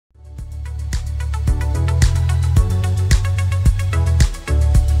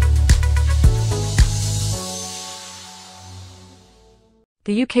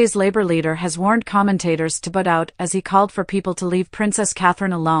the UK's Labour leader has warned commentators to butt out as he called for people to leave Princess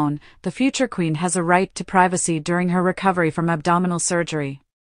Catherine alone. The future Queen has a right to privacy during her recovery from abdominal surgery.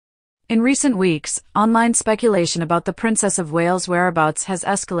 In recent weeks, online speculation about the Princess of Wales' whereabouts has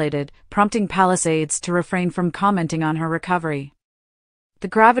escalated, prompting palace aides to refrain from commenting on her recovery. The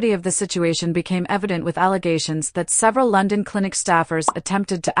gravity of the situation became evident with allegations that several London clinic staffers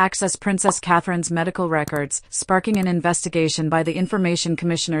attempted to access Princess Catherine's medical records, sparking an investigation by the Information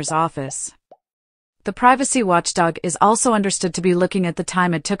Commissioner's Office. The privacy watchdog is also understood to be looking at the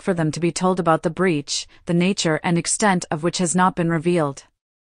time it took for them to be told about the breach, the nature and extent of which has not been revealed.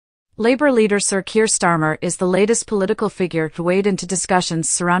 Labour leader Sir Keir Starmer is the latest political figure to wade into discussions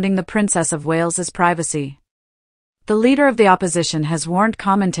surrounding the Princess of Wales's privacy. The leader of the opposition has warned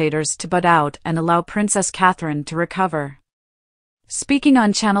commentators to butt out and allow Princess Catherine to recover. Speaking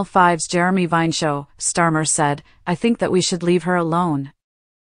on Channel 5's Jeremy Vine show, Starmer said, "I think that we should leave her alone.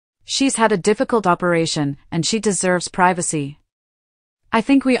 She's had a difficult operation, and she deserves privacy. I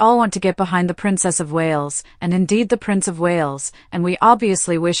think we all want to get behind the Princess of Wales, and indeed the Prince of Wales, and we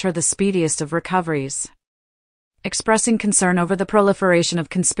obviously wish her the speediest of recoveries." Expressing concern over the proliferation of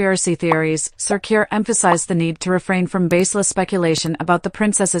conspiracy theories, Sir Keir emphasized the need to refrain from baseless speculation about the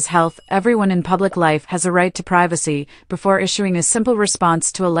princess's health. Everyone in public life has a right to privacy, before issuing a simple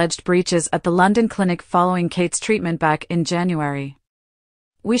response to alleged breaches at the London clinic following Kate's treatment back in January.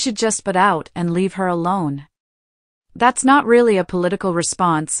 "We should just butt out and leave her alone." That's not really a political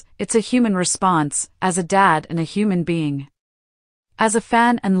response, it's a human response, as a dad and a human being. As a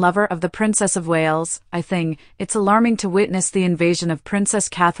fan and lover of the Princess of Wales, I think it's alarming to witness the invasion of Princess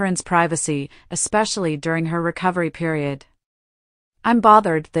Catherine's privacy, especially during her recovery period. I'm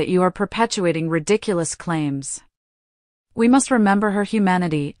bothered that you are perpetuating ridiculous claims. We must remember her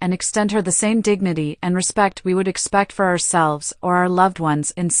humanity and extend her the same dignity and respect we would expect for ourselves or our loved ones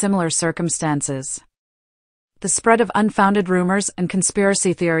in similar circumstances. The spread of unfounded rumors and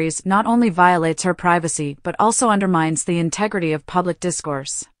conspiracy theories not only violates her privacy but also undermines the integrity of public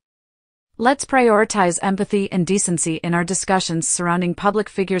discourse. Let's prioritize empathy and decency in our discussions surrounding public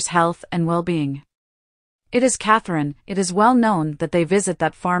figures' health and well-being. It is Catherine, it is well known that they visit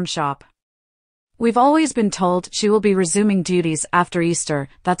that farm shop. We've always been told she will be resuming duties after Easter,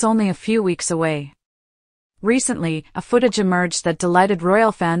 that's only a few weeks away. Recently, a footage emerged that delighted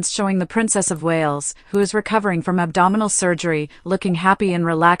royal fans showing the Princess of Wales, who is recovering from abdominal surgery, looking happy and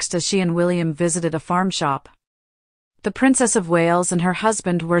relaxed as she and William visited a farm shop. The Princess of Wales and her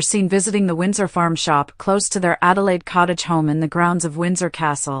husband were seen visiting the Windsor farm shop close to their Adelaide cottage home in the grounds of Windsor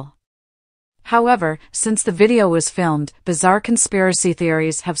Castle. However, since the video was filmed, bizarre conspiracy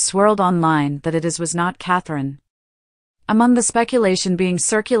theories have swirled online that it was not Catherine. Among the speculation being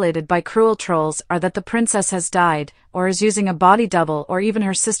circulated by cruel trolls are that the princess has died, or is using a body double or even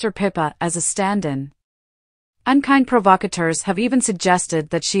her sister Pippa as a stand-in. Unkind provocateurs have even suggested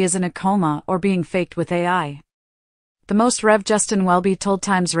that she is in a coma or being faked with AI. The Most Rev Justin Welby told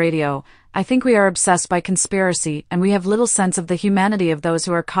Times Radio, "I think we are obsessed by conspiracy and we have little sense of the humanity of those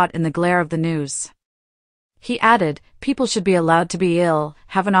who are caught in the glare of the news." He added, "People should be allowed to be ill,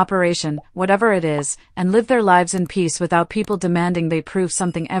 have an operation, whatever it is, and live their lives in peace without people demanding they prove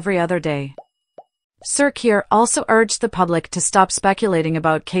something every other day." Sir Keir also urged the public to stop speculating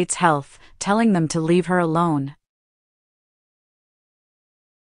about Kate's health, telling them to leave her alone.